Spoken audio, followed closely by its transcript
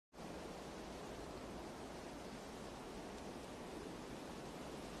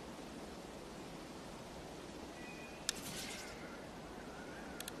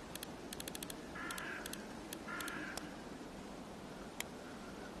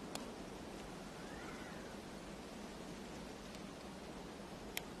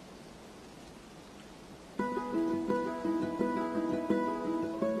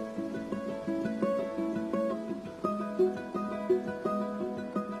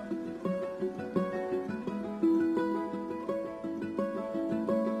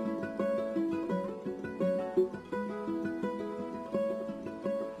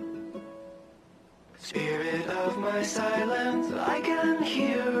my silence, I can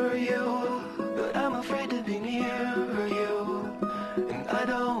hear you, but I'm afraid to be near you, and I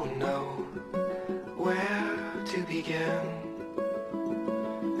don't know where to begin,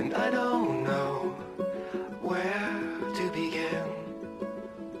 and I don't know where to begin.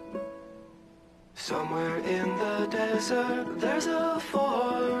 Somewhere in the desert, there's a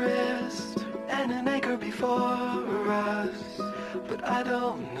forest, and an acre before us, but I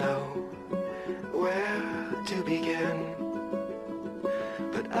don't know where to begin,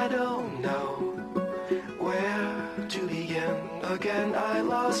 but I don't know where to begin. Again, I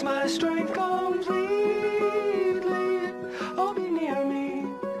lost my strength completely. Oh, be near me,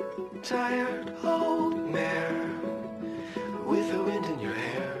 tired old mare with the wind in your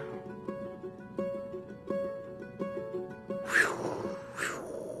hair.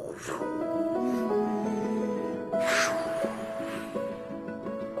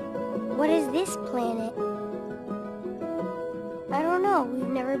 What is this planet? I don't know. We've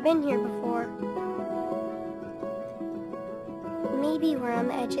never been here before. Maybe we're on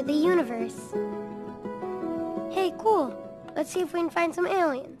the edge of the universe. Hey, cool. Let's see if we can find some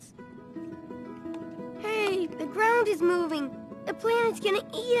aliens. Hey, the ground is moving. The planet's gonna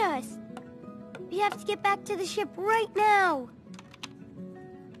eat us. We have to get back to the ship right now.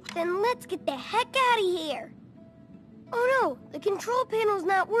 Then let's get the heck out of here. Oh no, the control panel's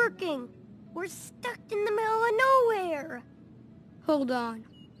not working. We're stuck in the middle of nowhere. Hold on.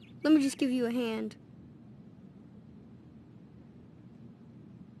 Let me just give you a hand.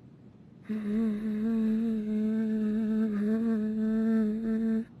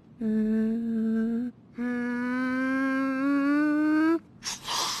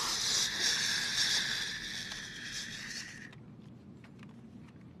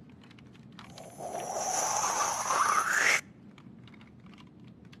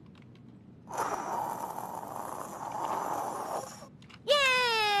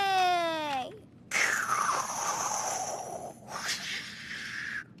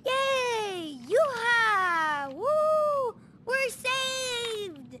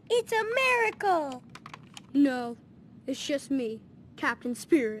 It's a miracle! No, it's just me, Captain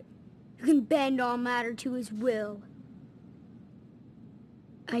Spirit, who can bend all matter to his will.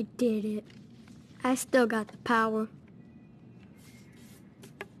 I did it. I still got the power.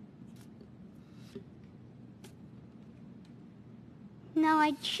 Now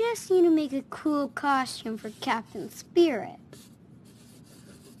I just need to make a cool costume for Captain Spirit.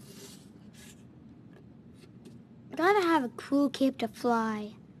 Gotta have a cool cape to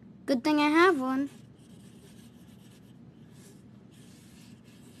fly. Good thing I have one.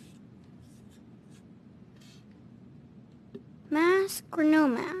 Mask or no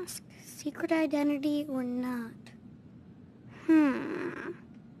mask? Secret identity or not?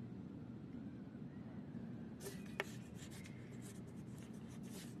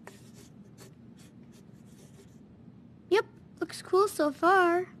 Yep, looks cool so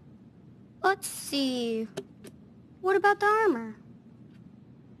far. Let's see. What about the armor?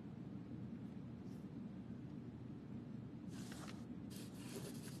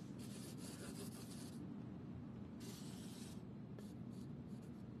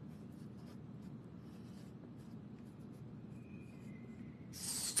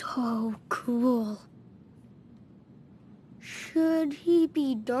 So cool. Should he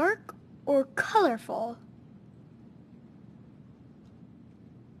be dark or colorful?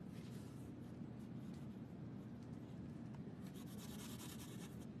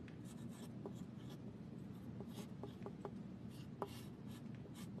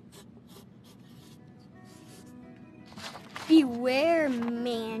 Beware,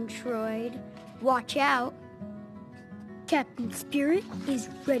 Mantroid. Watch out. Captain Spirit is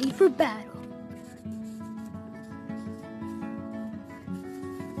ready for battle.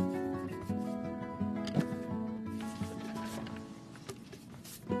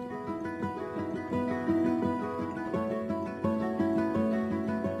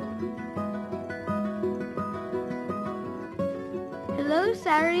 Hello,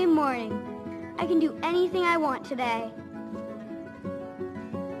 Saturday morning. I can do anything I want today.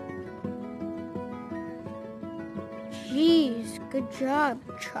 Jeez, good job,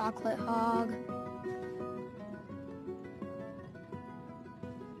 Chocolate Hog.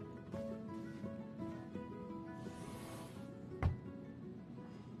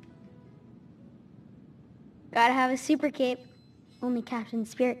 Gotta have a super cape. Only Captain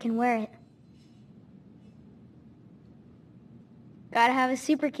Spirit can wear it. Gotta have a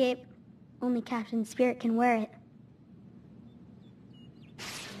super cape. Only Captain Spirit can wear it.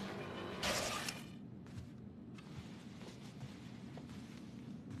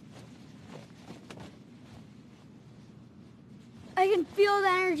 feel the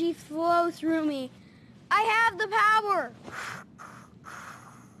energy flow through me. I have the power.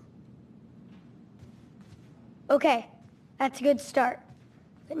 Okay, that's a good start.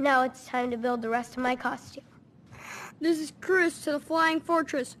 But now it's time to build the rest of my costume. This is Chris to the Flying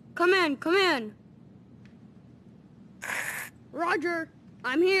Fortress. Come in, come in. Roger,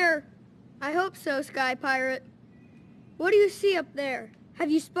 I'm here. I hope so, Sky Pirate. What do you see up there?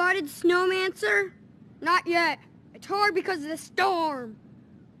 Have you spotted Snowmancer? Not yet. It's hard because of the storm.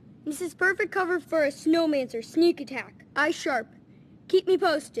 This is perfect cover for a Snowmancer sneak attack. Eye sharp. Keep me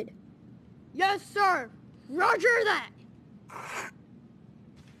posted. Yes, sir. Roger that.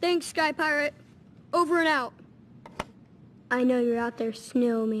 Thanks, Sky Pirate. Over and out. I know you're out there,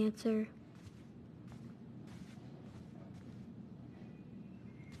 Snowmancer.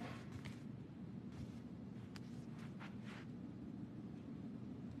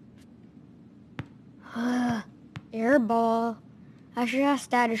 Airball. I should ask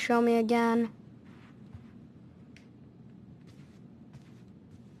Dad to show me again.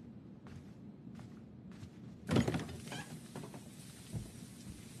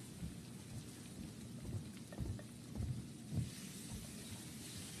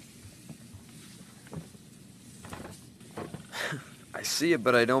 I see it,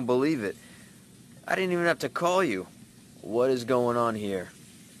 but I don't believe it. I didn't even have to call you. What is going on here?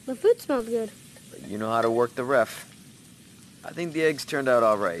 The food smells good. But you know how to work the ref. I think the eggs turned out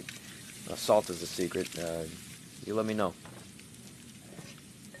all right. Salt is the secret. You let me know.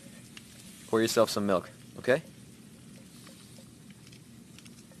 Pour yourself some milk, okay?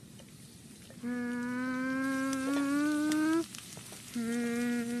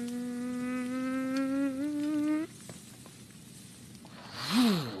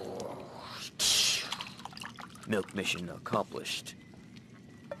 Milk mission accomplished.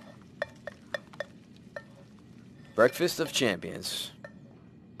 Breakfast of champions.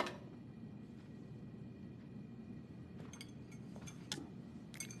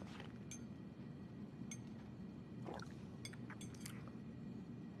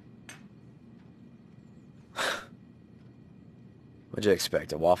 What'd you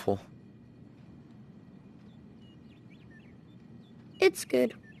expect, a waffle? It's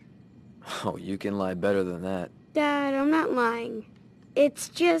good. Oh, you can lie better than that. Dad, I'm not lying. It's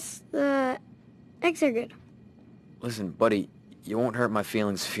just the eggs are good. Listen, buddy, you won't hurt my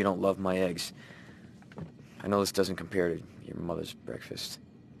feelings if you don't love my eggs. I know this doesn't compare to your mother's breakfast.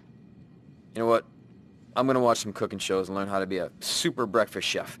 You know what? I'm gonna watch some cooking shows and learn how to be a super breakfast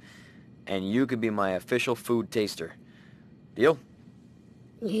chef. And you could be my official food taster. Deal?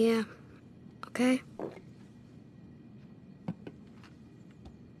 Yeah. Okay.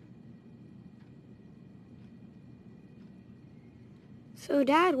 So,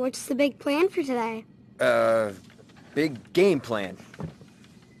 Dad, what's the big plan for today? Big game plan.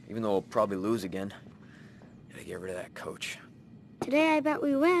 Even though we'll probably lose again. Gotta get rid of that coach. Today, I bet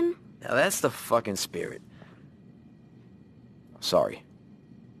we win. Now that's the fucking spirit. Sorry.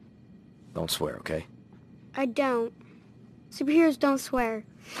 Don't swear, okay? I don't. Superheroes don't swear.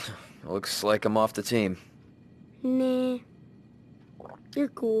 Looks like I'm off the team. Nah. You're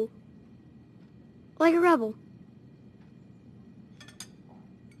cool. Like a rebel.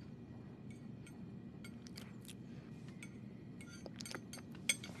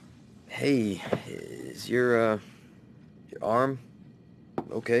 Hey, is your arm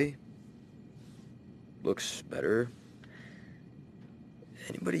okay? Looks better.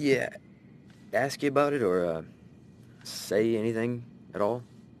 Anybody ask you about it or say anything at all?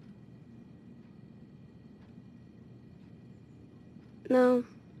 No,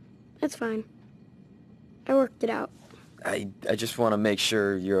 that's fine. I worked it out. I just want to make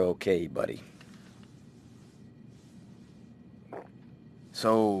sure you're okay, buddy.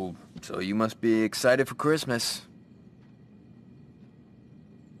 So you must be excited for Christmas.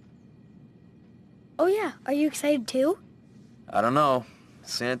 Oh yeah, are you excited too? I don't know.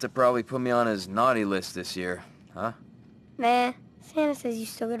 Santa probably put me on his naughty list this year, huh? Nah, Santa says you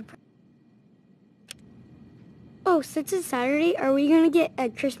still get a Oh, since it's Saturday, are we gonna get a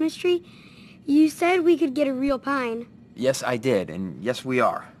Christmas tree? You said we could get a real pine. Yes, I did, and yes, we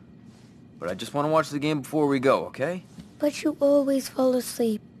are. But I just want to watch the game before we go, okay? But you always fall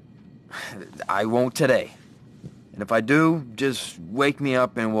asleep. I won't today. And if I do, just wake me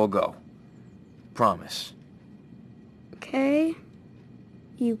up and we'll go. Promise. Okay.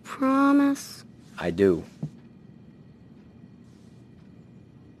 You promise? I do.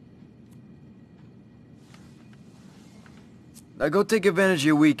 Now go take advantage of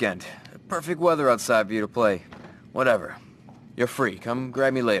your weekend. Perfect weather outside for you to play. Whatever. You're free. Come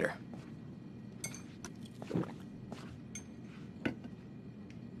grab me later.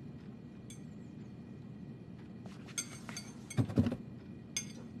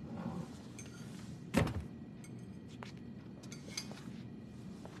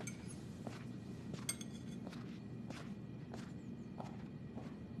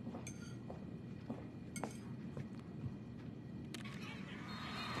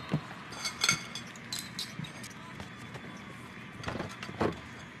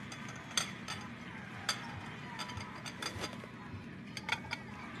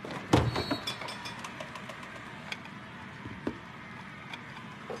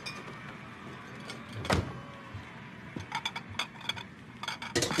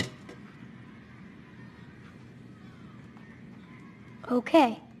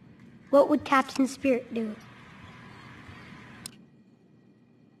 Okay. What would Captain Spirit do?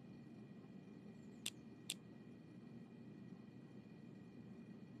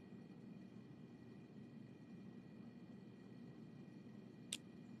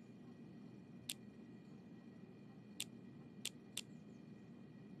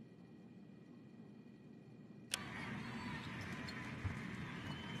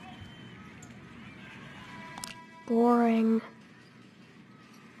 Boring.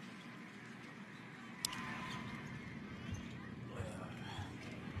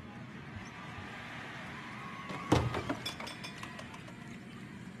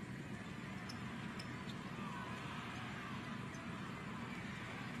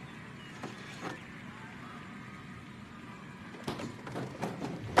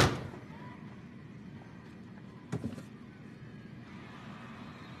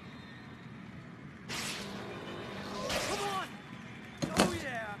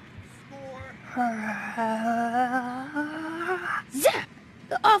 Zap!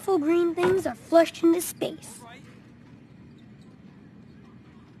 The awful green things are flushed into space.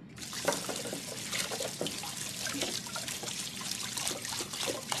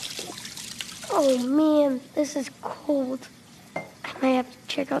 Oh man, this is cold. I might have to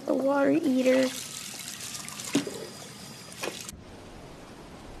check out the water eater.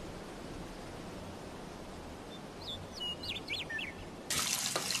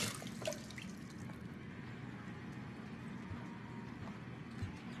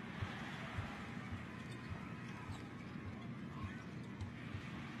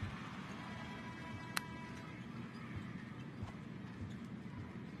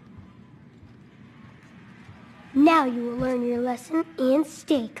 Now you will learn your lesson and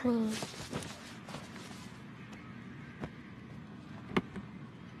stay clean.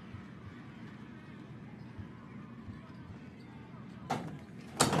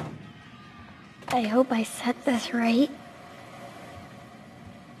 I hope I set this right.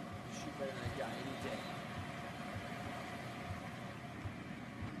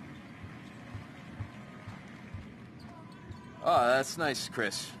 Oh, that's nice,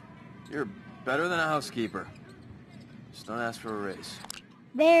 Chris. You're better than a housekeeper. Just don't ask for a raise.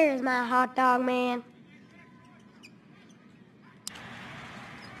 There's my hot dog man.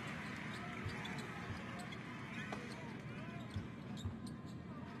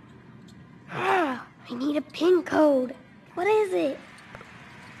 Ah, I need a PIN code. What is it?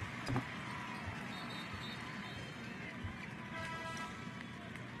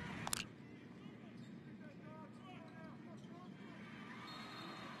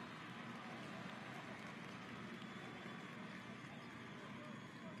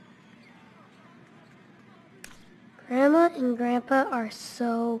 Grandma and Grandpa are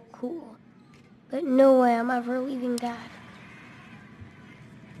so cool. But no way I'm ever leaving Dad.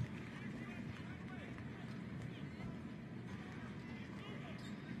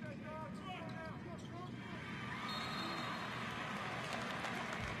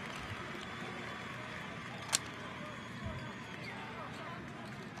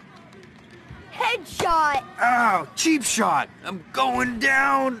 Headshot! Ow! Cheap shot! I'm going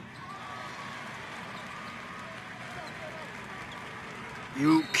down!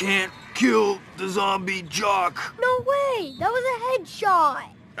 You can't kill the zombie jock. No way! That was a headshot!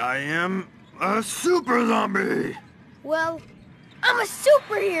 I am a super zombie. Well, I'm a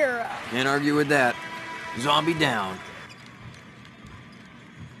superhero! Can't argue with that. Zombie down.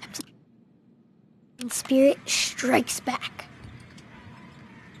 And Spirit strikes back.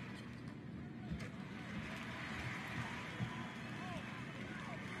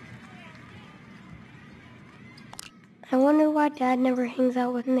 I wonder why Dad never hangs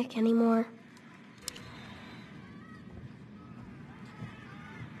out with Nick anymore.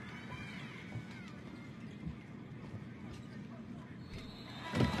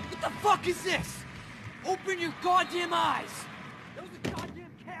 What the fuck is this? Open your goddamn eyes! That was a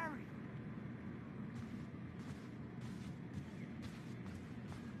goddamn carry!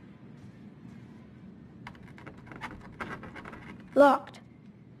 Locked.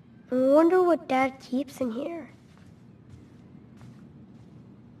 I wonder what Dad keeps in here.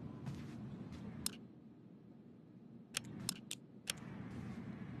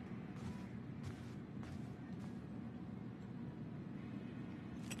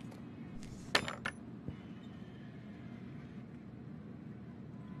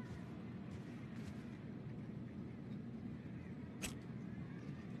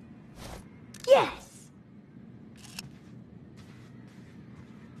 Yes!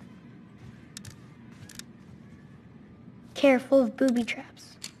 Careful of booby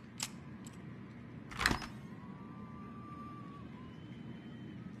traps.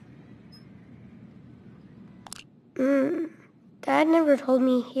 Dad never told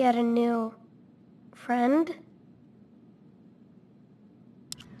me he had a new friend.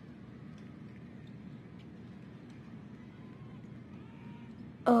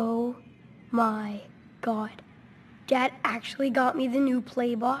 Oh my God. Dad actually got me the new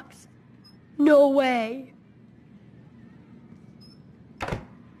play box? No way.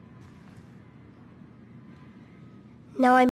 Now I'm